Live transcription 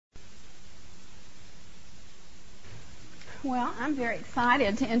Well, I'm very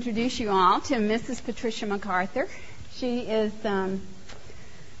excited to introduce you all to Mrs. Patricia MacArthur. She is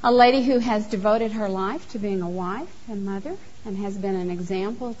a lady who has devoted her life to being a wife and mother and has been an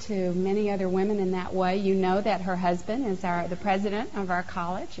example to many other women in that way. You know that her husband is the president of our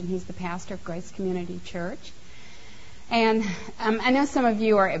college, and he's the pastor of Grace Community Church. And I know some of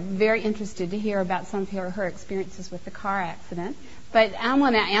you are very interested to hear about some of her experiences with the car accident. But I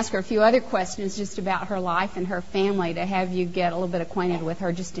want to ask her a few other questions just about her life and her family to have you get a little bit acquainted with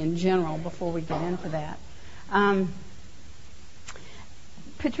her just in general before we get into that.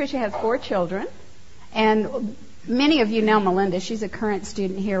 Patricia has 4 children, and many of you know Melinda. She's a current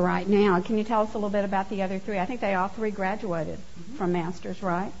student here right now. Can you tell us a little bit about the other 3? I think they all 3 graduated from Masters,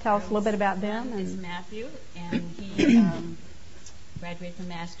 right? Tell us a little bit about them. It's Matthew, and he graduated from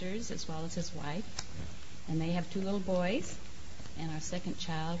Masters as well as his wife. And they have 2 little boys. And our second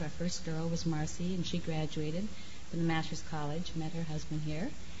child, our first girl, was Marcy, and she graduated from the Masters College, met her husband here.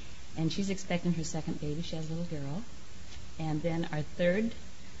 And she's expecting her second baby. She has a little girl. And then our third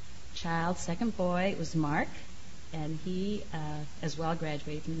child, second boy, was Mark. And he as well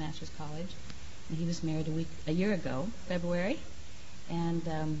graduated from the Masters College. And he was married a year ago, February, and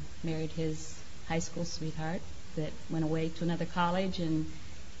married his high school sweetheart that went away to another college, and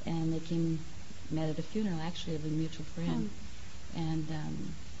they met at a funeral, actually, of a mutual friend. And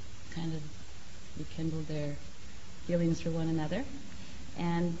kind of rekindled their feelings for one another.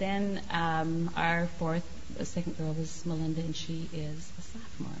 And then our second girl was Melinda, and she is a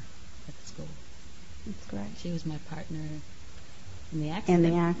sophomore at the school. That's great. She was my partner in the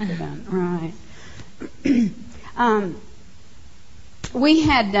accident. Right. We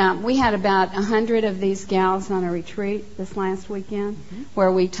had about 100 of these gals on a retreat this last weekend where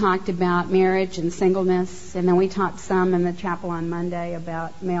we talked about marriage and singleness, and then we talked some in the chapel on Monday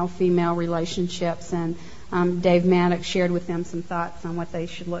about male-female relationships, and Dave Maddox shared with them some thoughts on what they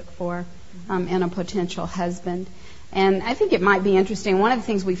should look for in a potential husband. And I think it might be interesting. One of the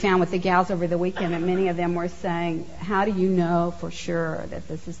things we found with the gals over the weekend, and many of them were saying, how do you know for sure that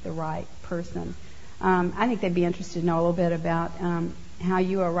this is the right person? I think they'd be interested to know a little bit about how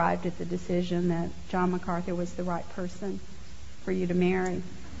you arrived at the decision that John MacArthur was the right person for you to marry.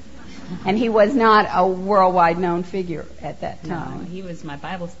 And he was not a worldwide known figure at that time. No, he was my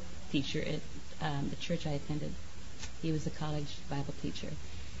Bible teacher at the church I attended. He was a college Bible teacher.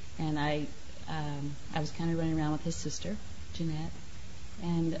 And I was kind of running around with his sister, Jeanette.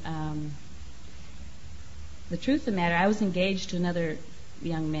 And the truth of the matter, I was engaged to another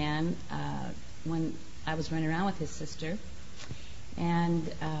young man when I was running around with his sister. And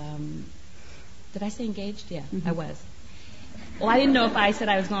did I say engaged? Yeah, I was. Well, I didn't know if I said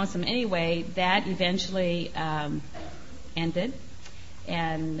I was going with him anyway. That eventually ended,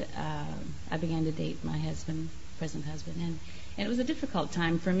 and I began to date my present husband. And it was a difficult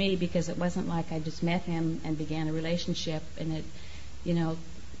time for me because it wasn't like I just met him and began a relationship and it,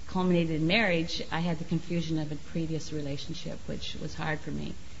 culminated in marriage. I had the confusion of a previous relationship, which was hard for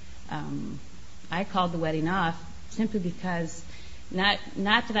me. I called the wedding off simply because not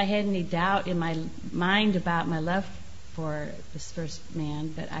that I had any doubt in my mind about my love for this first man,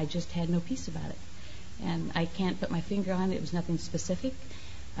 but I just had no peace about it. And I can't put my finger on it. It was nothing specific.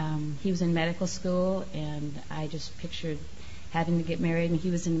 He was in medical school, and I just pictured having to get married, and he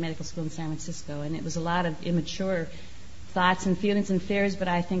was in medical school in San Francisco. And it was a lot of immature thoughts and feelings and fears, but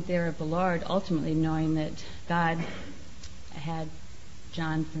I think they were of the Lord, ultimately knowing that God had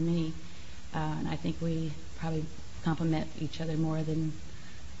John for me. And I think we probably complement each other more than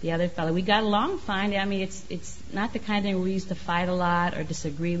the other fellow. We got along fine. I mean, it's not the kind of thing where we used to fight a lot or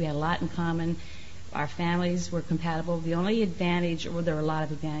disagree. We had a lot in common. Our families were compatible. The only advantage, or there were a lot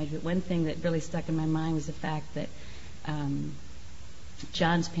of advantages, but one thing that really stuck in my mind was the fact that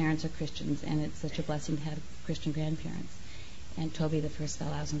John's parents are Christians, and it's such a blessing to have Christian grandparents. And Toby, the first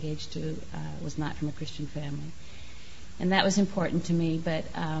fellow I was engaged to, was not from a Christian family. And that was important to me, but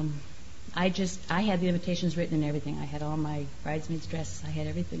I had the invitations written and everything. I had all my bridesmaids' dresses. I had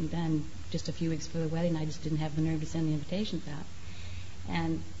everything done just a few weeks before the wedding. I just didn't have the nerve to send the invitations out.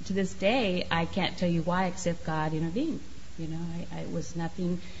 And to this day, I can't tell you why, except God intervened. I was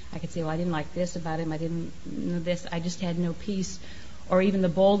nothing. I could say, well, I didn't like this about him. I didn't know this. I just had no peace or even the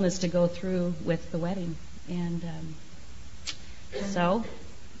boldness to go through with the wedding. And so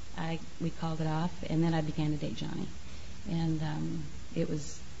we called it off, and then I began to date Johnny. And it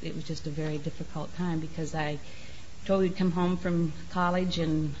was just a very difficult time because I told he'd come home from college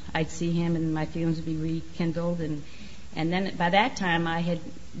and I'd see him and my feelings would be rekindled. And then by that time I had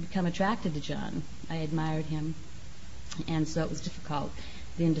become attracted to John. I admired him. And so it was difficult,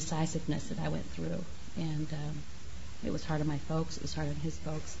 the indecisiveness that I went through. And It was hard on my folks. It was hard on his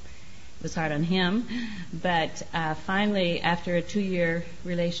folks. It was hard on him. But finally, after a 2-year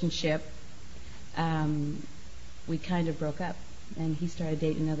relationship, we kind of broke up. And he started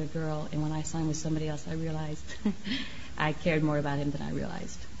dating another girl. And when I saw him with somebody else, I realized I cared more about him than I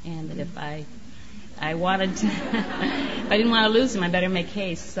realized. And that if I wanted to, if I didn't want to lose him, I better make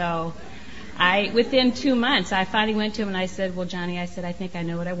haste. So within 2 months, I finally went to him and I said, well, Johnny, I said, I think I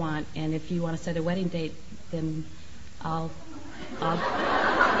know what I want. And if you want to set a wedding date, then I'll go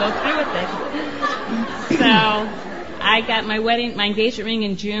through with it. So I got my engagement ring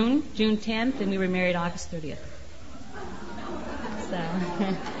in June 10th, and we were married August 30th. So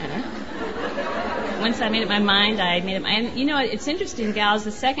once I made up my mind, I made it. And you know, it's interesting, gals.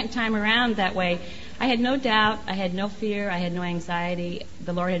 The second time around that way, I had no doubt, I had no fear, I had no anxiety.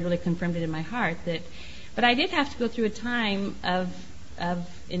 The Lord had really confirmed it in my heart but I did have to go through a time of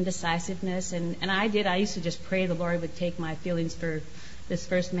indecisiveness, and I used to just pray the Lord would take my feelings for this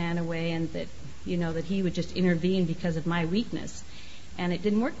first man away, and that he would just intervene because of my weakness. And it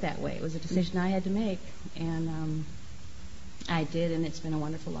didn't work that way. It was a decision I had to make, and I did, and it's been a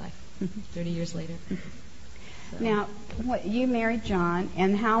wonderful life. 30 years later. So. Now, you married John,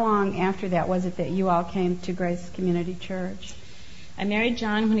 and how long after that was it that you all came to Grace Community Church? I married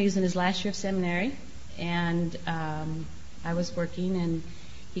John when he was in his last year of seminary, and I was working, and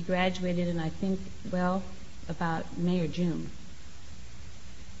he graduated in, I think, about May or June.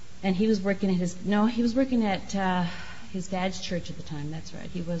 And he was working at his dad's church at the time. That's right.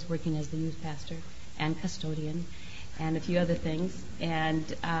 He was working as the youth pastor and custodian and a few other things. And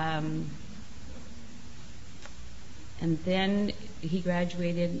then he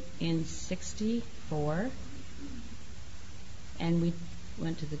graduated in 1964, and we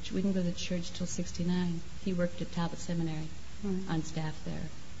didn't go to the church till 1969. He worked at Talbot Seminary on staff there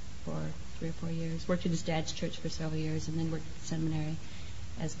for 3 or 4 years. Worked at his dad's church for several years, and then worked at the seminary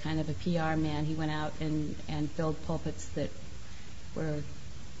as kind of a PR man. He went out and filled pulpits that were,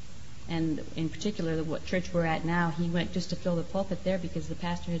 and in particular, what church we're at now, he went just to fill the pulpit there because the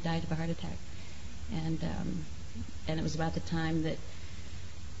pastor had died of a heart attack. And it was about the time that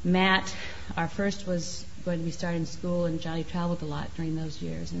Matt, our first, was going to be starting school, and Johnny traveled a lot during those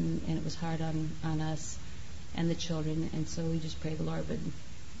years, and it was hard on us and the children, and so we just prayed the Lord would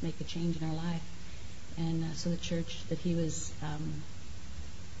make a change in our life. And so the church that he was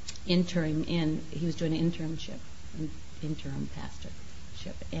interim in, he was doing an interim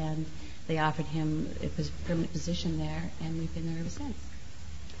pastorship, and they offered him a permanent position there, and we've been there ever since.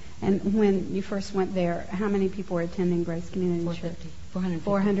 And when you first went there, how many people were attending Grace Community Church?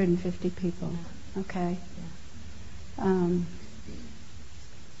 450 people. Yeah. Okay. Yeah.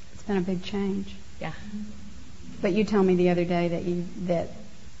 It's been a big change. Yeah. But you told me the other day that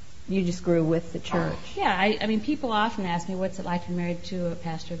you just grew with the church. Yeah. I mean, people often ask me, what's it like to be married to a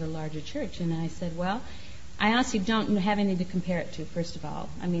pastor of a larger church? And I said, well, I honestly don't have anything to compare it to, first of all.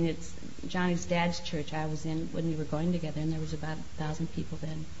 I mean, it's Johnny's dad's church I was in when we were going together, and there was about 1,000 people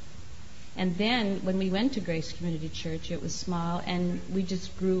then. And then when we went to Grace Community Church, it was small, and we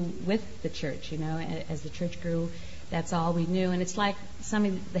just grew with the church, As the church grew, that's all we knew. And it's like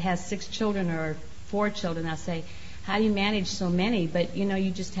somebody that has 6 children or 4 children, I'll say, how do you manage so many? But,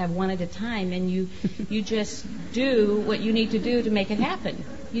 you just have one at a time, and you just do what you need to do to make it happen.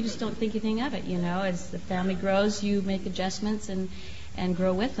 You just don't think anything of it, As the family grows, you make adjustments and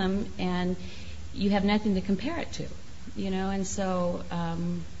grow with them, and you have nothing to compare it to, And so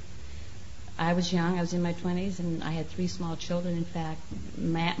I was young. I was in my 20s, and I had 3 small children. In fact,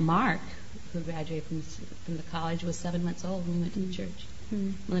 Mark, who graduated from the college, was 7 months old when we went to the church.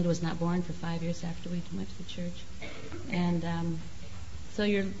 Mm-hmm. Melinda was not born for 5 years after we went to the church. And so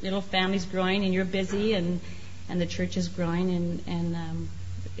your little family's growing, and you're busy, and the church is growing, and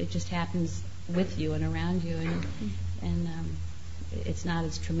it just happens with you and around you, and it's not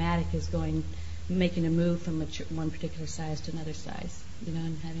as traumatic as making a move from one particular size to another size,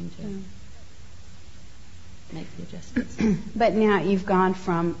 and having to make the adjustments. But now you've gone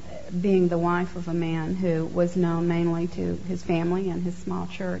from being the wife of a man who was known mainly to his family and his small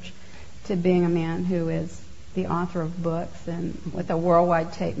church to being a man who is the author of books and with a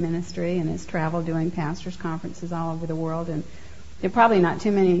worldwide tape ministry and has traveled doing pastors' conferences all over the world. And there are probably not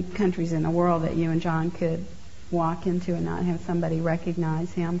too many countries in the world that you and John could walk into and not have somebody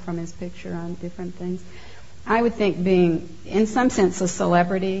recognize him from his picture on different things. I would think being, in some sense, a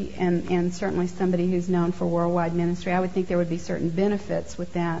celebrity and certainly somebody who's known for worldwide ministry, I would think there would be certain benefits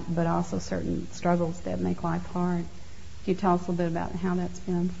with that, but also certain struggles that make life hard. Can you tell us a little bit about how that's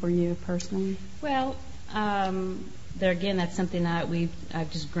been for you personally? Well, there again, that's something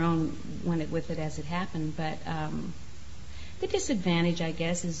I've just grown with it as it happened. But The disadvantage, I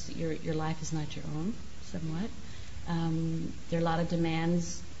guess, is your life is not your own, somewhat. There are a lot of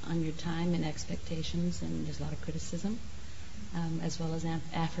demands on your time and expectations, and there's a lot of criticism, as well as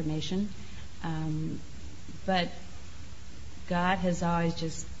affirmation. But God has always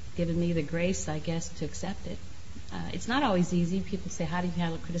just given me the grace, I guess, to accept it. It's not always easy. People say, how do you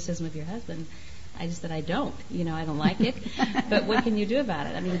handle criticism of your husband? I just said, I don't. I don't like it. But what can you do about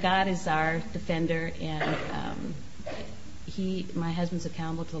it? I mean, God is our defender, and my husband's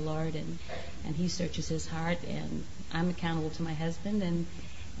accountable to the Lord, and he searches his heart, and I'm accountable to my husband, and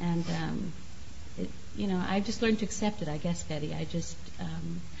I've just learned to accept it, I guess, Betty.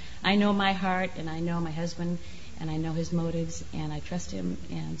 I know my heart, and I know my husband, and I know his motives, and I trust him,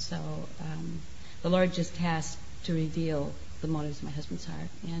 and so the Lord just has to reveal the motives of my husband's heart,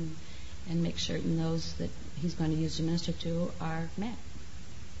 and make certain those that he's going to use to minister to are met.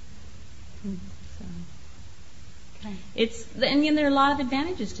 So. Okay. And there are a lot of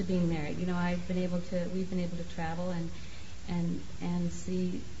advantages to being married. We've been able to travel and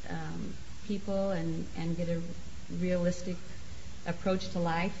see people and get a realistic approach to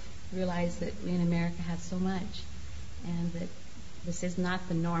life. Realize that we in America have so much, and that this is not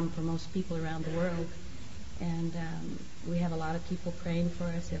the norm for most people around the world. And we have a lot of people praying for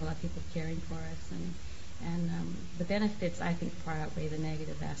us. We have a lot of people caring for us, and the benefits, I think, far outweigh the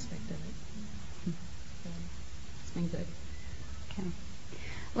negative aspect of it. So it's been good. Okay.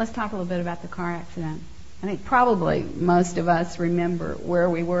 Let's talk a little bit about the car accident. I think probably most of us remember where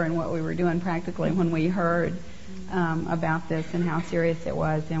we were and what we were doing practically when we heard about this and how serious it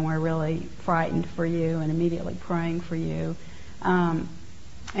was, and we're really frightened for you and immediately praying for you.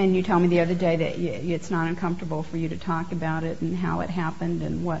 And you told me the other day that it's not uncomfortable for you to talk about it and how it happened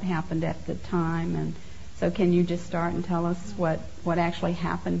and what happened at the time. And so can you just start and tell us what actually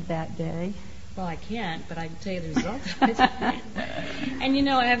happened that day? Well, I can't, but I can tell you the result of it. And,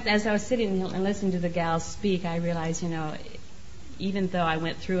 as I was sitting and listening to the gals speak, I realized, even though I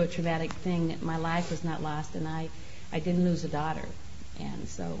went through a traumatic thing, my life was not lost, and I didn't lose a daughter. And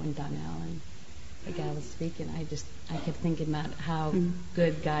so when Donnell and the gal was speaking, I kept thinking about how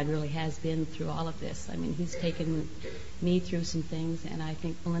good God really has been through all of this. I mean, he's taken me through some things, and I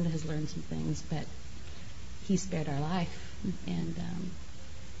think Belinda has learned some things, but he spared our life, and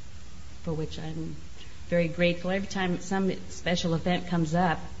for which I'm very grateful. Every time some special event comes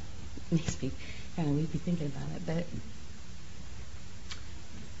up, it makes me kind of weepy thinking about it, but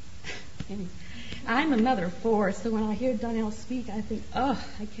anyway, I'm a mother of 4, so when I hear Donnell speak, I think, I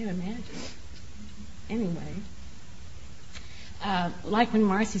can't imagine. Anyway, like when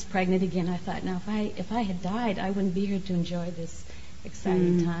Marcy's pregnant again, I thought, now if I had died, I wouldn't be here to enjoy this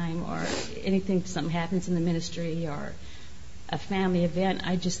exciting time, or something happens in the ministry or a family event.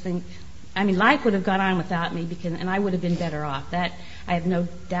 I just think, life would have gone on without me, and I would have been better off. That I have no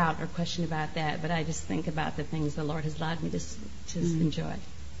doubt or question about that. But I just think about the things the Lord has allowed me to enjoy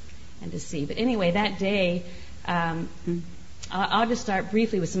and to see. But anyway, that day, I'll just start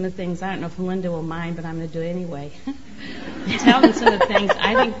briefly with some of the things. I don't know if Melinda will mind, but I'm going to do it anyway. Tell them some of the things.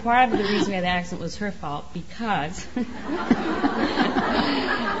 I think part of the reason we had the accident was her fault, because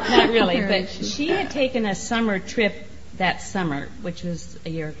not really, but she had taken a summer trip that summer, which was a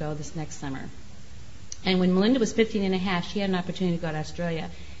year ago, this next summer. And when Melinda was 15 and a half, she had an opportunity to go to Australia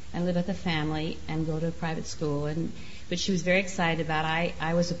and live with a family and go to a private school. But she was very excited about it.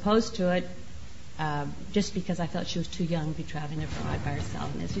 I was opposed to it just because I felt she was too young to be traveling abroad by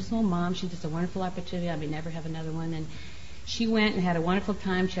herself. And she's, Mom, she's just a wonderful opportunity. I may never have another one. And she went and had a wonderful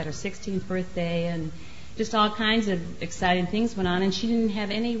time. She had her 16th birthday, and just all kinds of exciting things went on. And she didn't have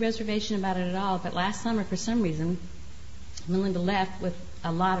any reservation about it at all. But last summer, for some reason, Melinda left with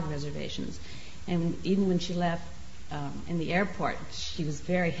a lot of reservations. And even when she left in the airport, she was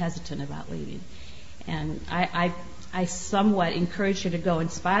very hesitant about leaving. And I somewhat encouraged her to go in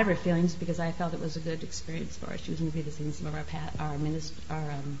spite of her feelings, because I felt it was a good experience for her. She was going to be visiting some of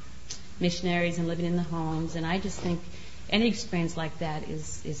our missionaries and living in the homes. And I just think any experience like that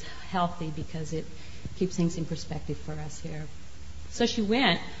is healthy, because it keeps things in perspective for us here. So she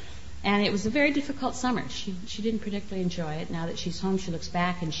went. And it was a very difficult summer. She didn't particularly enjoy it. Now that she's home, she looks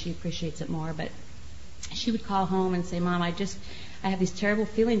back and she appreciates it more. But she would call home and say, Mom, I have these terrible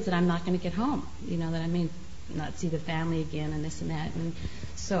feelings that I'm not going to get home. Not see the family again and this and that. And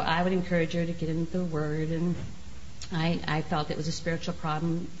so I would encourage her to get into the Word. And I felt it was a spiritual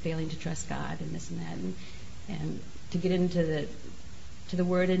problem, failing to trust God and this and that. And to get into the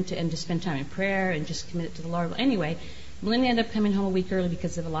Word and to spend time in prayer and just commit it to the Lord. Well, anyway, Melinda ended up coming home a week early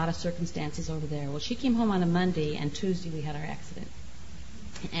because of a lot of circumstances over there. Well, she came home on a Monday, and Tuesday we had our accident.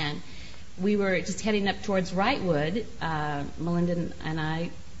 And we were just heading up towards Wrightwood, Melinda and I,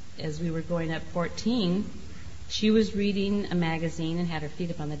 as we were going up 14. She was reading a magazine and had her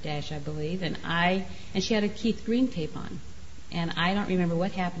feet up on the dash, I believe, and she had a Keith Green tape on. And I don't remember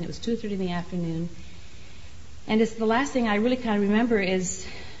what happened. It was 2:30 in the afternoon. And it's the last thing I really kind of remember is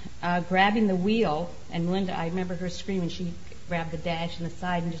grabbing the wheel. And Melinda, I remember her screaming. She grabbed the dash and the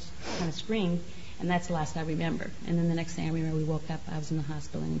side and just kind of screamed. And that's the last I remember. And then the next thing I remember, we woke up. I was in the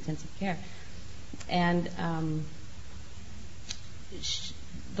hospital in intensive care. And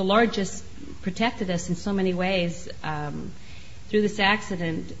the Lord just protected us in so many ways. Through this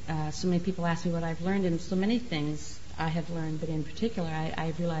accident, so many people ask me what I've learned, and so many things I have learned, but in particular,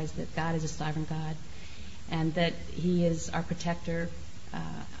 I realized that God is a sovereign God, and that He is our protector.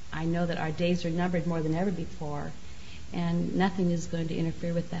 I know that our days are numbered more than ever before, and nothing is going to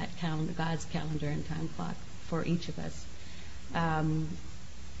interfere with that calendar, God's calendar and time clock for each of us.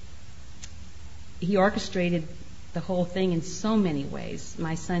 He orchestrated the whole thing in so many ways.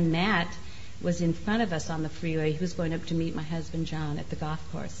 My son Matt was in front of us on the freeway. He was going up to meet my husband John at the golf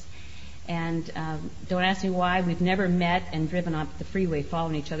course. And don't ask me why. We've never met and driven up the freeway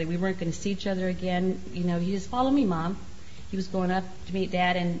following each other. We weren't going to see each other again. You know, he just, follow me, Mom. He was going up to meet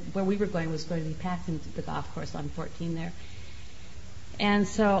Dad, and where we were going was going to be Paxton, the golf course on 14 there. And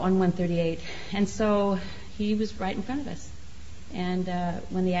so, on 138. And so, he was right in front of us. And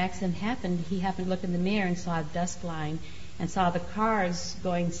when the accident happened, he happened to look in the mirror and saw a dust line and saw the cars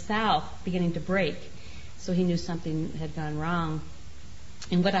going south beginning to brake. So he knew something had gone wrong.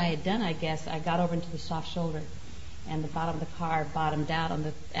 And what I had done, I guess, I got over into the soft shoulder, and the bottom of the car bottomed out on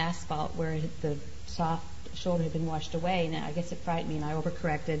the asphalt where the soft shoulder had been washed away. And I guess it frightened me, and I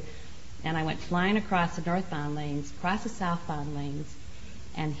overcorrected. And I went flying across the northbound lanes, across the southbound lanes,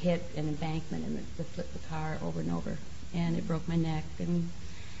 and hit an embankment, and it flipped the car over and over. And it broke my neck and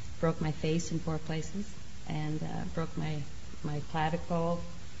broke my face in 4 places, and broke my clavicle,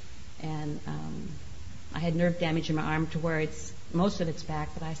 and I had nerve damage in my arm to where most of it's back,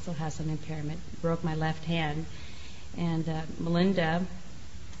 but I still have some impairment. Broke my left hand, and Melinda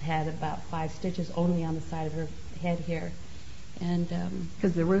had about 5 stitches only on the side of her head here, and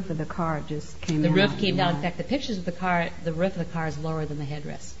because the roof of the car just came down. The roof came down. In fact, the pictures of the car, the roof of the car is lower than the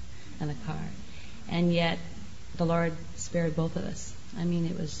headrest in the car, and yet the Lord spared both of us. I mean,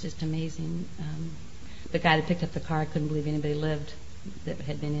 it was just amazing. The guy that picked up the car couldn't believe anybody lived that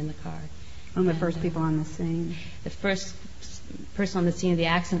had been in the car. One of the first people on the scene. The first person on the scene of the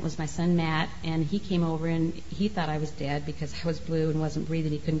accident was my son Matt, and he came over and he thought I was dead because I was blue and wasn't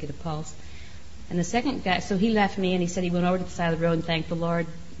breathing. He couldn't get a pulse. And the second guy, so he left me, and he said he went over to the side of the road and thanked the Lord,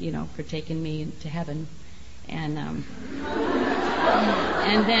 for taking me to heaven. And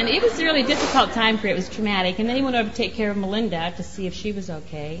and then it was a really difficult time for it. It was traumatic. And then he went over to take care of Melinda to see if she was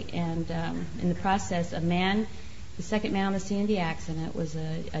okay. And in the process, the second man on the scene of the accident was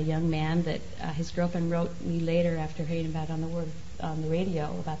a young man that his girlfriend wrote me later after hearing about it on the radio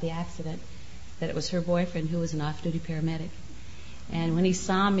about the accident, that it was her boyfriend who was an off-duty paramedic. And when he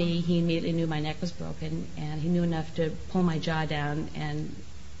saw me, he immediately knew my neck was broken, and he knew enough to pull my jaw down, and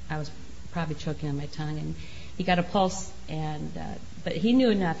I was probably choking on my tongue. And he got a pulse, but he knew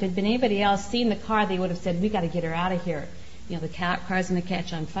enough. If it had been anybody else seen the car, they would have said, "We got to get her out of here. The car's going to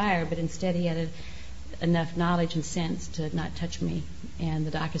catch on fire." But instead, he had enough knowledge and sense to not touch me. And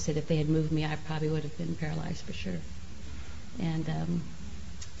the doctor said if they had moved me, I probably would have been paralyzed for sure. And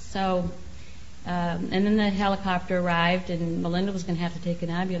and then the helicopter arrived, and Melinda was going to have to take an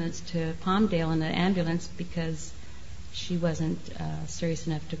ambulance to Palmdale in the ambulance because she wasn't serious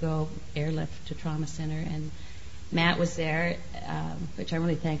enough to go airlift to trauma center. And Matt was there, which I'm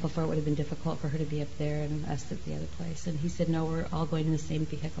really thankful for. It would have been difficult for her to be up there and us at the other place. And he said, "No, we're all going in the same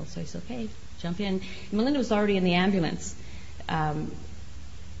vehicle." So I said, "Okay, jump in." And Melinda was already in the ambulance,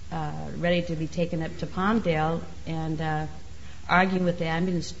 ready to be taken up to Palmdale, and arguing with the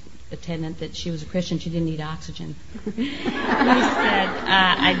ambulance attendant that she was a Christian, she didn't need oxygen. He said,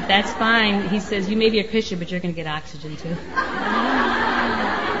 "That's fine." He says, "You may be a Christian, but you're going to get oxygen too."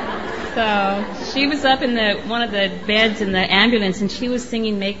 So she was up in one of the beds in the ambulance, and she was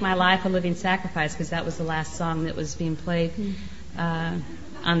singing "Make My Life a Living Sacrifice" because that was the last song that was being played on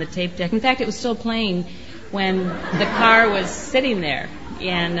the tape deck. In fact, it was still playing when the car was sitting there,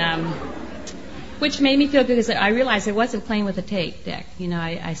 and which made me feel good because I realized I wasn't playing with a tape deck.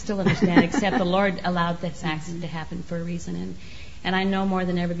 I still understand, except the Lord allowed this accident to happen for a reason. And I know more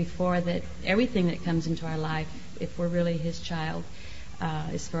than ever before that everything that comes into our life, if we're really His child,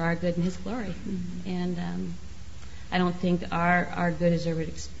 is for our good and His glory. Mm-hmm. And I don't think our good is ever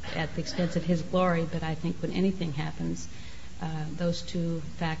at the expense of His glory, but I think when anything happens, those two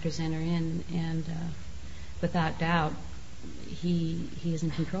factors enter in, and without doubt, he is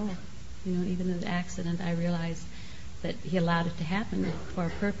in control. Even in the accident, I realized that he allowed it to happen for a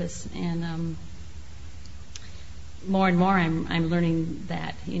purpose, and more and more I'm learning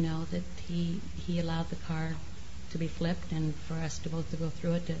that that he allowed the car to be flipped, and for us to both to go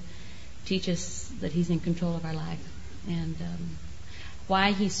through it to teach us that he's in control of our life. And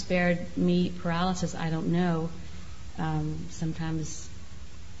why he spared me paralysis, I don't know. Sometimes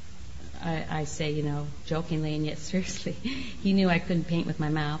I say, jokingly and yet seriously, he knew I couldn't paint with my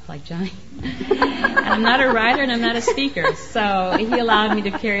mouth like Johnny. And I'm not a writer and I'm not a speaker, so he allowed me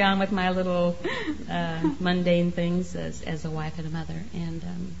to carry on with my little mundane things as a wife and a mother. And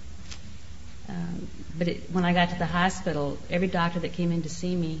when I got to the hospital, every doctor that came in to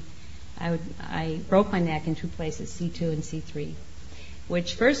see me, I broke my neck in two places, C2 and C3.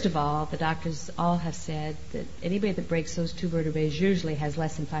 Which, first of all, the doctors all have said that anybody that breaks those two vertebrae usually has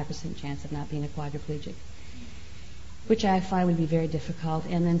less than 5% chance of not being a quadriplegic, which I find would be very difficult.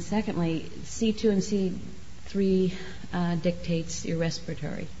 And then secondly, C2 and C3 dictates your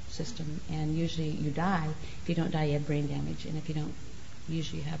respiratory system, and usually you die. If you don't die, you have brain damage, and if you don't,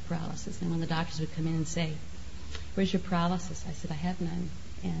 usually you have paralysis. And when the doctors would come in and say, "Where's your paralysis?" I said, "I have none."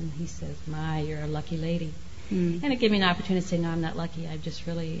 And he says, "My, you're a lucky lady." And it gave me an opportunity to say, no, I'm not lucky. I just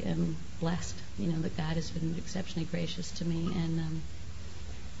really am blessed, that God has been exceptionally gracious to me, and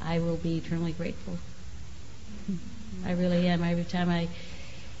I will be eternally grateful. I really am. Every time when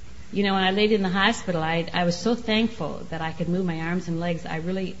I laid in the hospital, I was so thankful that I could move my arms and legs.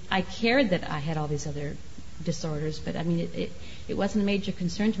 I cared that I had all these other disorders, but it wasn't a major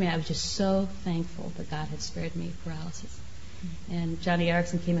concern to me. I was just so thankful that God had spared me paralysis. And Johnny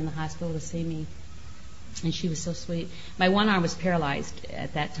Erickson came in the hospital to see me. And she was so sweet. My one arm was paralyzed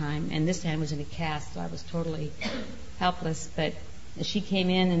at that time, and this hand was in a cast, so I was totally helpless. But she came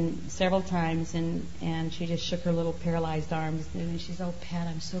in several times, and she just shook her little paralyzed arms. And she said, "Oh, Pat,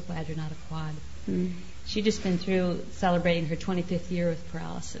 I'm so glad you're not a quad." She'd just been through celebrating her 25th year with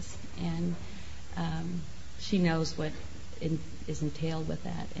paralysis, and she knows what is entailed with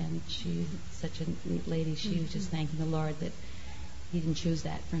that. And she's such a neat lady. She was just thanking the Lord that He didn't choose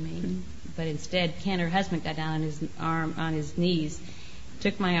that for me. But instead, Ken, her husband, got down on his knees,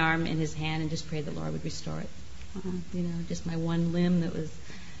 took my arm in his hand, and just prayed the Lord would restore it. Just my one limb that was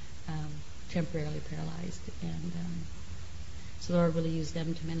temporarily paralyzed. And so the Lord really used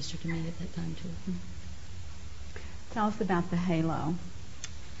them to minister to me at that time, too. Tell us about the halo.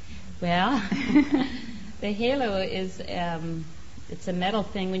 Well, the halo is it's a metal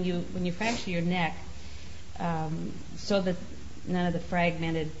thing when you fracture your neck, so that none of the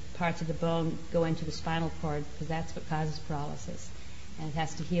fragmented parts of the bone go into the spinal cord, because that's what causes paralysis, and it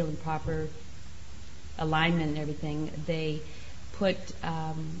has to heal in proper alignment and everything. They put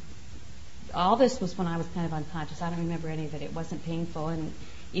all this was when I was kind of unconscious. I don't remember any of it. It wasn't painful, and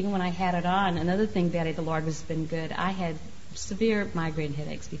even when I had it on, another thing, Betty, the Lord has been good. I had severe migraine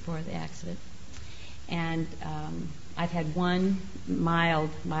headaches before the accident, and I've had one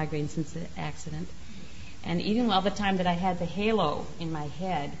mild migraine since the accident. And even all the time that I had the halo in my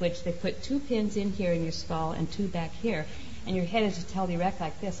head, which they put 2 pins in here in your skull and 2 back here, and your head is just held erect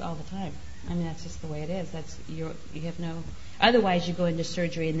like this all the time. That's just the way it is. You have no. Otherwise, you go into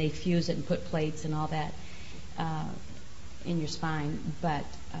surgery and they fuse it and put plates and all that in your spine. But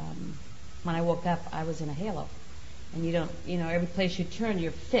when I woke up, I was in a halo, and you don't. Every place you turn,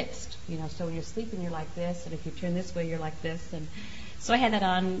 you're fixed. So when you're sleeping, you're like this, and if you turn this way, you're like this. And so I had that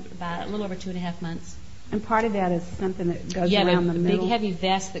on about a little over 2.5 months. And part of that is something that goes around the middle. Big heavy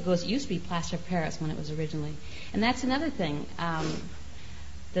vest that goes. It used to be plaster of Paris when it was originally. And that's another thing.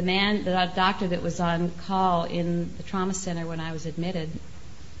 The doctor that was on call in the trauma center when I was admitted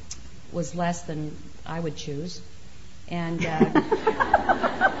was less than I would choose. And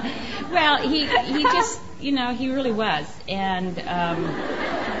well, he just, he really was. And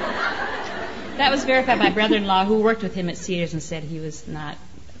that was verified by my brother-in-law, who worked with him at Cedars, and said he was not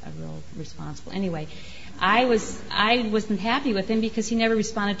a real responsible. Anyway, I wasn't happy with him because he never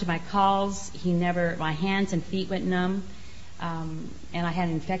responded to my calls. My hands and feet went numb, and I had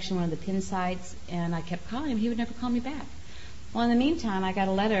an infection on one of the pin sites, and I kept calling him. He would never call me back. Well, in the meantime, I got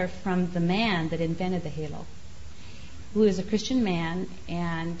a letter from the man that invented the halo, who is a Christian man,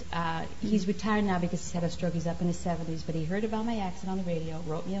 and he's retired now because he's had a stroke. He's up in his 70s, but he heard about my accident on the radio,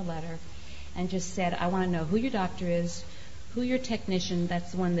 wrote me a letter, and just said, "I want to know who your doctor is, who your technician,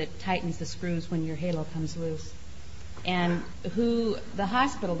 that's the one that tightens the screws when your halo comes loose, and who the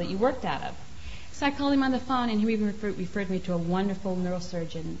hospital that you worked out of." So I called him on the phone, and he even referred me to a wonderful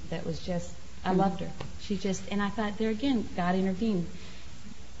neurosurgeon that was just I loved her. She just, and I thought, there again, God intervened.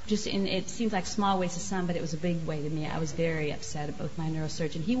 Just in, it seems like small ways to some, but it was a big way to me. I was very upset with my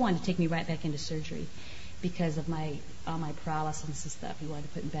neurosurgeon. He wanted to take me right back into surgery because of all my paralysis and stuff. He wanted to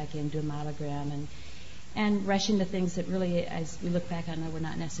put me back in, do a myelogram, and rush into things that really, as we look back on, were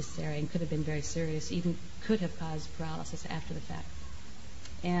not necessary and could have been very serious, even could have caused paralysis after the fact.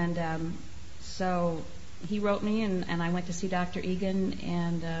 And so he wrote me, and I went to see Dr. Egan,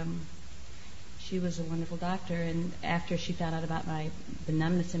 and she was a wonderful doctor. And after she found out about the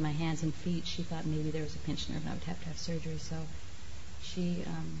numbness in my hands and feet, she thought maybe there was a pinched nerve and I would have to have surgery. So she,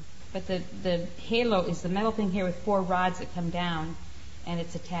 but the halo is the metal thing here with 4 rods that come down, and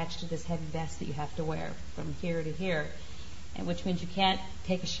it's attached to this heavy vest that you have to wear from here to here, and which means you can't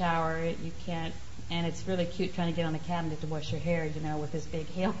take a shower, you can't, and it's really cute trying to get on the cabinet to wash your hair, with this big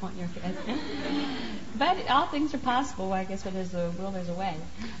halo on your head. But all things are possible. I guess when there's a will, there's a way.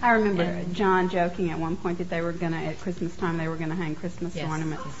 I remember John joking at one point that they were going to, at Christmas time, they were going to hang Christmas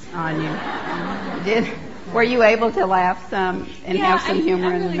ornaments on you. Were you able to laugh some and have some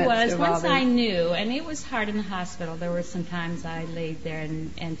humor in the midst of all this? Once I knew, and it was hard in the hospital. There were some times I laid there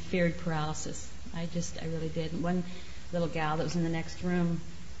and feared paralysis. I really did. One little gal that was in the next room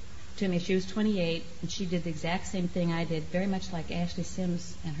to me, she was 28, and she did the exact same thing I did, very much like Ashley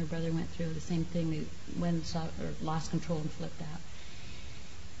Sims and her brother went through the same thing. They lost control and flipped out.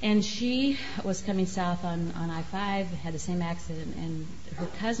 And she was coming south on I-5, had the same accident, and her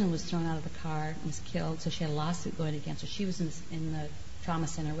cousin was thrown out of the car and was killed, so she had a lawsuit going against her. She was in the trauma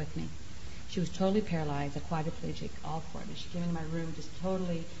center with me. She was totally paralyzed, a quadriplegic, all for me. She came into my room just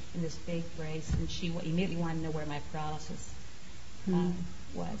totally in this big brace, and she immediately wanted to know where my paralysis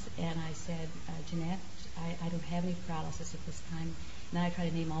was. And I said, Jeanette, I don't have any paralysis at this time. And then I tried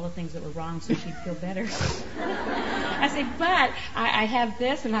to name all the things that were wrong so she'd feel better. I said, but I have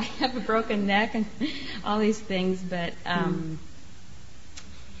this, and I have a broken neck, and all these things. But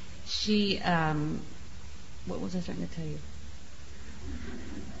she, what was I starting to tell you?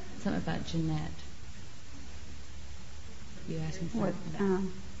 Something about Jeanette. You asked me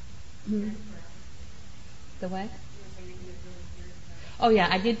something. The what? Oh, yeah,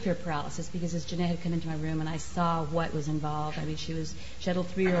 I did fear paralysis because as Jeanette had come into my room and I saw what was involved. I mean, she had a little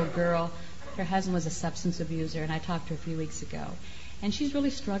 3-year-old girl. Her husband was a substance abuser, and I talked to her a few weeks ago. And she's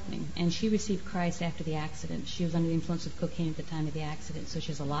really struggling, and she received Christ after the accident. She was under the influence of cocaine at the time of the accident, so she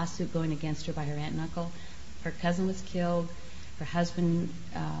has a lawsuit going against her by her aunt and uncle. Her cousin was killed. Her husband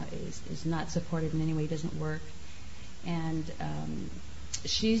is not supported in any way. He doesn't work. And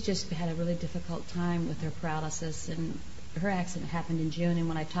she's just had a really difficult time with her paralysis, and her accident happened in June, and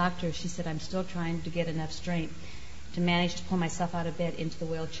when I talked to her, she said, I'm still trying to get enough strength to manage to pull myself out of bed into the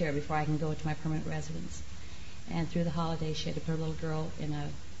wheelchair before I can go to my permanent residence. And through the holidays, she had to put her little girl in a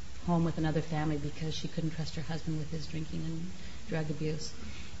home with another family because she couldn't trust her husband with his drinking and drug abuse.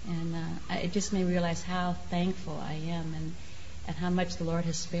 And it just made me realize how thankful I am and how much the Lord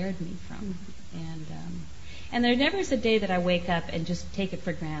has spared me from. And there never is a day that I wake up and just take it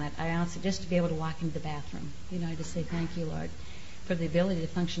for granted. I honestly, just to be able to walk into the bathroom, I just say thank you, Lord, for the ability to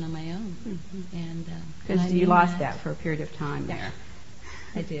function on my own. And because you lost that for a period of time there.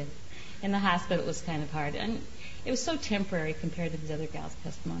 I did. In the hospital, it was kind of hard, and it was so temporary compared to these other gals'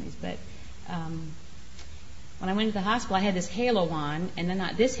 testimonies. But when I went to the hospital, I had this halo on, and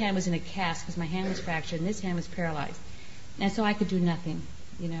then this hand was in a cast because my hand was fractured, and this hand was paralyzed, and so I could do nothing,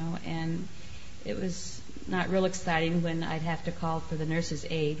 and it was not real exciting when I'd have to call for the nurse's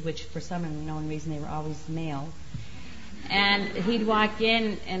aide, which for some unknown reason they were always male. And he'd walk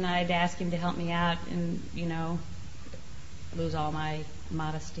in and I'd ask him to help me out and, lose all my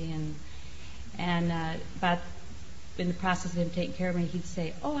modesty. And about in the process of him taking care of me, he'd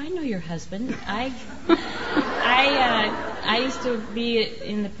say, oh, I know your husband. I used to be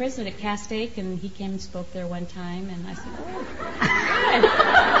in the prison at Castaic, and he came and spoke there one time, and I said, oh, good.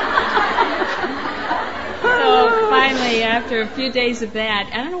 So finally, after a few days of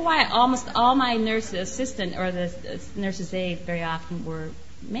that, I don't know why almost all my nurse assistant or the nurse's aide very often were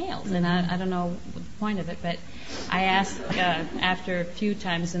males, and I don't know the point of it, but I asked after a few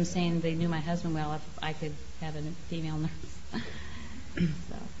times them saying they knew my husband well if I could have a female nurse.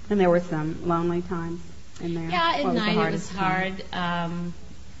 So. And there were some lonely times in there? Yeah, at night it was hard.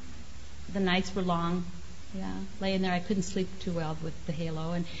 The nights were long. Yeah, laying there, I couldn't sleep too well with the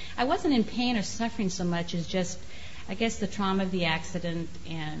halo, and I wasn't in pain or suffering so much as just, I guess, the trauma of the accident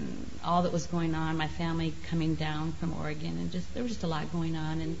and all that was going on. My family coming down from Oregon, and there was just a lot going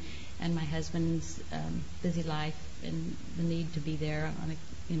on, and my husband's busy life and the need to be there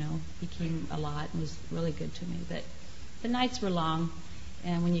became a lot and was really good to me. But the nights were long,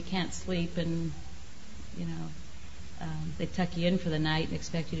 And when you can't sleep and, they tuck you in for the night and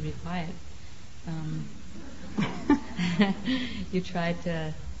expect you to be quiet, you try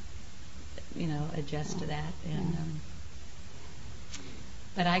to, adjust to that.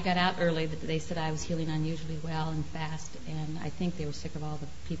 But I got out early. They said I was healing unusually well and fast, and I think they were sick of all the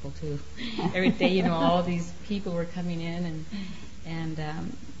people too. Every day, all these people were coming in, and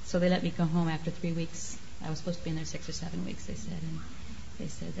so they let me go home after 3 weeks. I was supposed to be in there 6 or 7 weeks, they said, and they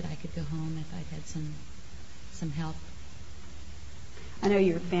said that I could go home if I'd had some help. I know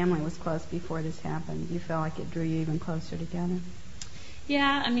your family was close before this happened. Do you feel like it drew you even closer together?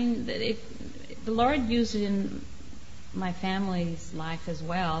 Yeah, the Lord used it in my family's life as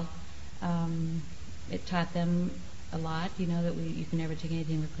well. It taught them a lot, that you can never take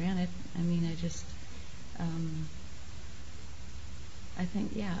anything for granted. I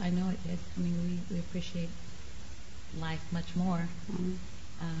think, I know it did. We appreciate life much more. Mm-hmm.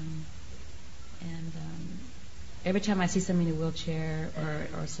 Every time I see somebody in a wheelchair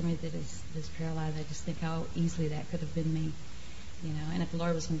or somebody that is paralyzed, I just think how easily that could have been me. And if the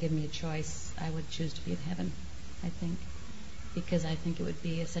Lord was going to give me a choice, I would choose to be in heaven, I think, because I think it would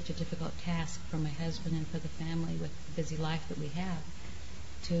be such a difficult task for my husband and for the family with the busy life that we have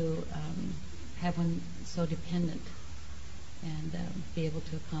to have one so dependent and be able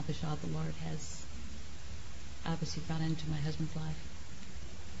to accomplish all the Lord has obviously brought into my husband's life.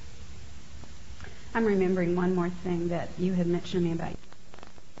 I'm remembering one more thing that you had mentioned to me about